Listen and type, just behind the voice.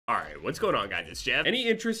Alright, what's going on, guys? It's Jev. Any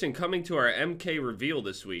interest in coming to our MK reveal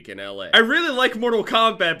this week in LA? I really like Mortal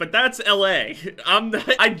Kombat, but that's LA.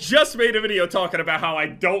 I just made a video talking about how I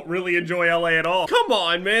don't really enjoy LA at all. Come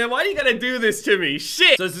on, man. Why do you gotta do this to me?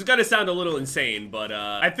 Shit! So this is gonna sound a little insane, but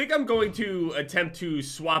I think I'm going to attempt to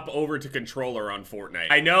swap over to controller on Fortnite.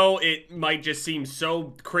 I know it might just seem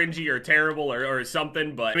so cringy or terrible or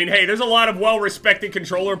something, but I mean, hey, there's a lot of well-respected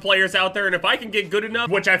controller players out there, and if I can get good enough,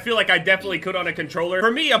 which I feel like I definitely could on a controller,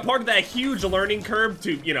 for me, a part of that huge learning curve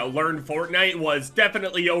to, you know, learn Fortnite was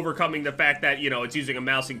definitely overcoming the fact that, you know, it's using a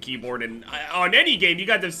mouse and keyboard, and on any game, you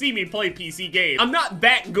got to see me play PC games. I'm not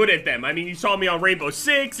that good at them. I mean, you saw me on Rainbow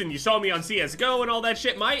Six, and you saw me on CSGO and all that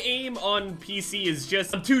shit. My aim on PC is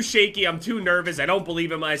just, I'm too shaky, I'm too nervous, I don't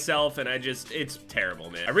believe in myself, and it's terrible,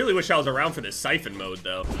 man. I really wish I was around for this siphon mode,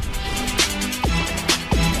 though.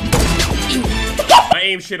 My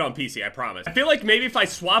aim shit on PC, I promise. I feel like maybe if I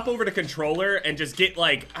swap over to controller and just get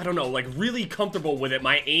like, I don't know, like really comfortable with it,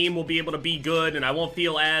 my aim will be able to be good and I won't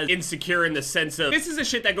feel as insecure in the sense of, this is the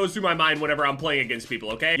shit that goes through my mind whenever I'm playing against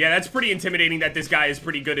people, okay? Yeah, that's pretty intimidating that this guy is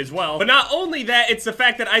pretty good as well. But not only that, it's the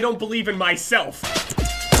fact that I don't believe in myself.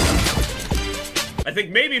 I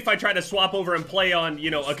think maybe if I try to swap over and play on,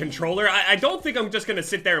 you know, a controller, I don't think I'm just gonna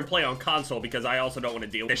sit there and play on console because I also don't want to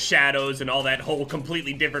deal with the shadows and all that whole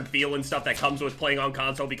completely different feel and stuff that comes with playing on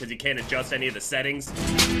console because you can't adjust any of the settings.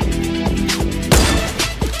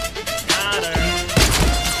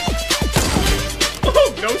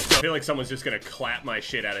 Oh, no, I feel like someone's just gonna clap my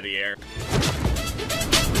shit out of the air.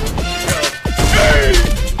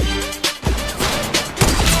 Hey!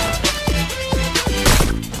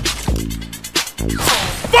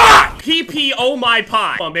 Fuck! PP, oh my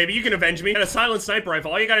pie. Come on, baby, you can avenge me. Got a silent sniper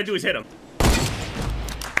rifle. All you gotta do is hit him.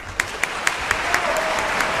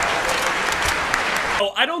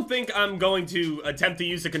 Oh, I don't think I'm going to attempt to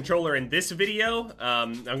use the controller in this video.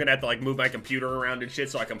 I'm gonna have to like move my computer around and shit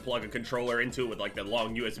so I can plug a controller into it with like the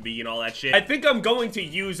long USB and all that shit. I think I'm going to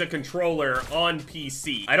use a controller on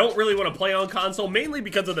PC. I don't really want to play on console, mainly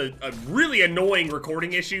because of the really annoying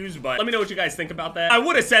recording issues, but let me know what you guys think about that. I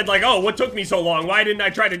would have said like, oh, what took me so long? Why didn't I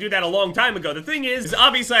try to do that a long time ago? The thing is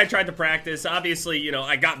obviously I tried to practice. Obviously, you know,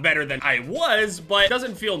 I got better than I was, but it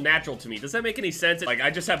doesn't feel natural to me. Does that make any sense? Like, I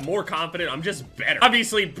just have more confidence. I'm just better.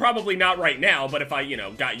 Obviously, probably not right now, but if I, you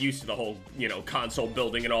know, got used to the whole, you know, console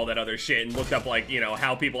building and all that other shit and looked up, like, you know,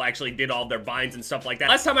 how people actually did all their binds and stuff like that.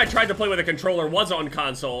 Last time I tried to play with a controller was on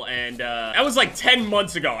console, and, that was like 10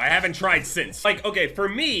 months ago. I haven't tried since. Like, okay, for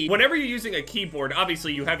me, whenever you're using a keyboard,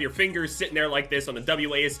 obviously you have your fingers sitting there like this on the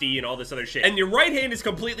WASD and all this other shit, and your right hand is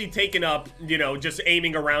completely taken up, you know, just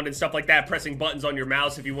aiming around and stuff like that, pressing buttons on your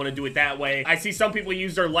mouse if you want to do it that way. I see some people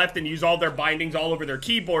use their left and use all their bindings all over their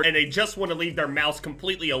keyboard, and they just want to leave their mouse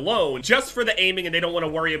completely alone just for the aiming, and they don't want to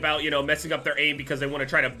worry about, you know, messing up their aim because they want to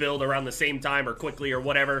try to build around the same time or quickly or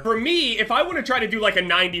whatever. For me, if I want to try to do like a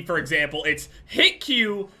 90, for example, it's hit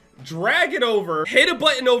Q, drag it over, hit a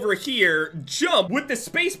button over here, jump with the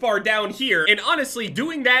spacebar down here, and honestly,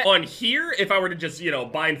 doing that on here, if I were to just, you know,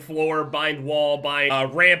 bind floor, bind wall,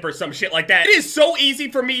 bind ramp or some shit like that, it is so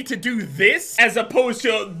easy for me to do this as opposed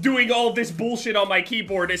to doing all this bullshit on my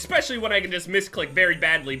keyboard, especially when I can just misclick very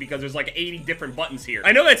badly because there's like 80 different buttons here.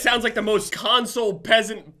 I know that sounds like the most console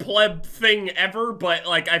peasant pleb thing ever, but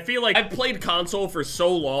like, I feel like I've played console for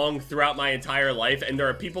so long throughout my entire life, and there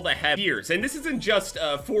are people that have years, and this isn't just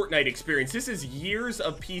Fortnite experience. This is years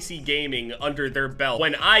of PC gaming under their belt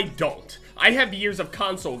when I don't. I have years of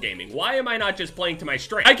console gaming. Why am I not just playing to my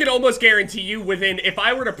strength? I can almost guarantee you within, if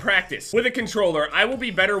I were to practice with a controller, I will be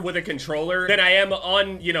better with a controller than I am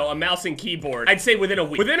on, you know, a mouse and keyboard. I'd say within a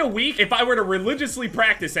week. Within a week, if I were to religiously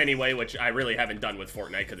practice anyway, which I really haven't done with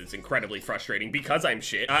Fortnite because it's incredibly frustrating because I'm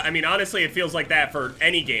shit. I mean, honestly, it feels like that for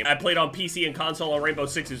any game. I played on PC and console on Rainbow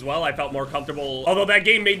Six as well. I felt more comfortable, although that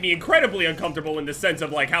game made me incredibly uncomfortable in the sense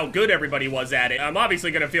of like how good everybody was at it. I'm obviously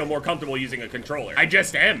gonna feel more comfortable using a controller. I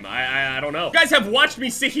just am. I don't know. You guys have watched me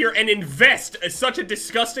sit here and invest such a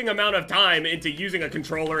disgusting amount of time into using a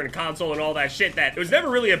controller and a console and all that shit that it was never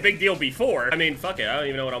really a big deal before. I mean, fuck it. I don't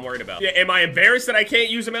even know what I'm worried about. Yeah, am I embarrassed that I can't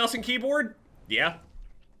use a mouse and keyboard? Yeah.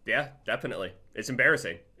 Yeah, definitely. It's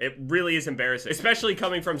embarrassing. It really is embarrassing, especially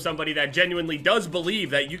coming from somebody that genuinely does believe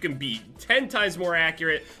that you can be 10 times more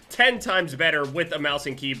accurate, 10 times better with a mouse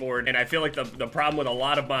and keyboard. And I feel like the problem with a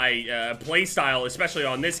lot of my play style, especially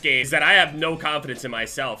on this game, is that I have no confidence in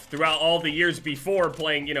myself. Throughout all the years before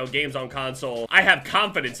playing, you know, games on console, I have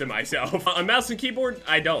confidence in myself. On mouse and keyboard,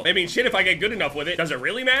 I don't. I mean, shit, if I get good enough with it, does it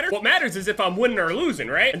really matter? What matters is if I'm winning or losing,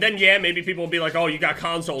 right? And then, yeah, maybe people will be like, oh, you got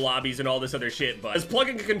console lobbies and all this other shit, but does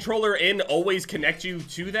plugging a controller in always connect you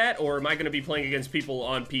to do that, or am I gonna be playing against people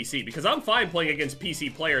on PC? Because I'm fine playing against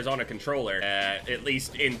PC players on a controller, at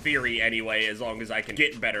least in theory anyway, as long as I can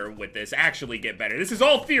get better with this, actually get better. This is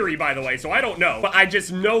all theory, by the way, so I don't know, but I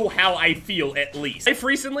just know how I feel, at least. Life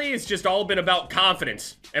recently, it's just all been about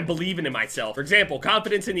confidence and believing in myself. For example,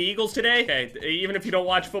 confidence in the Eagles today. Okay, even if you don't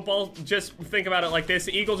watch football, just think about it like this.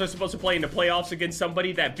 The Eagles are supposed to play in the playoffs against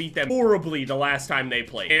somebody that beat them horribly the last time they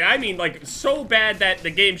played. And I mean, like, so bad that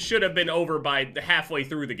the game should have been over by halfway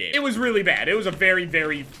through the game. It was really bad. It was a very,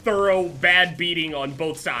 very thorough, bad beating on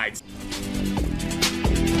both sides.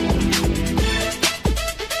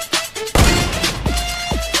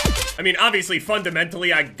 I mean, obviously,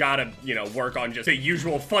 fundamentally, I gotta, you know, work on just the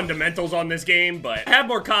usual fundamentals on this game, but I have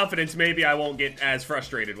more confidence, maybe I won't get as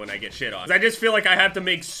frustrated when I get shit on. I just feel like I have to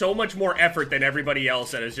make so much more effort than everybody else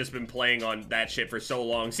that has just been playing on that shit for so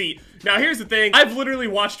long. See, now here's the thing. I've literally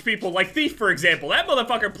watched people, like Thief, for example. That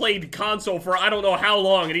motherfucker played console for I don't know how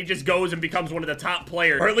long, and he just goes and becomes one of the top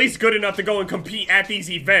players, or at least good enough to go and compete at these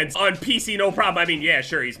events. On PC, no problem. I mean, yeah,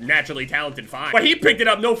 sure, he's naturally talented, fine. But he picked it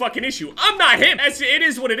up, no fucking issue. I'm not him. It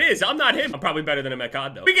is what it is. I'm not him. I'm probably better than him at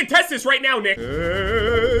COD, though. We can test this right now, Nick.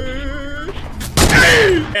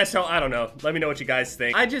 Yeah, so, I don't know. Let me know what you guys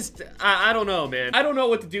think. I don't know, man. I don't know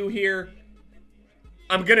what to do here.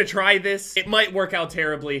 I'm gonna try this. It might work out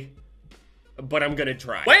terribly, but I'm gonna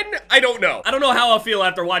try. When? I don't know. I don't know how I'll feel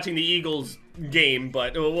after watching the Eagles game,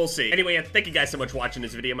 but we'll see. Anyway, thank you guys so much for watching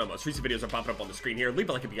this video. My most recent videos are popping up on the screen here. Leave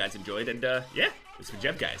a like if you guys enjoyed, and yeah, this is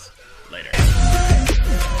Jev, guys. Later.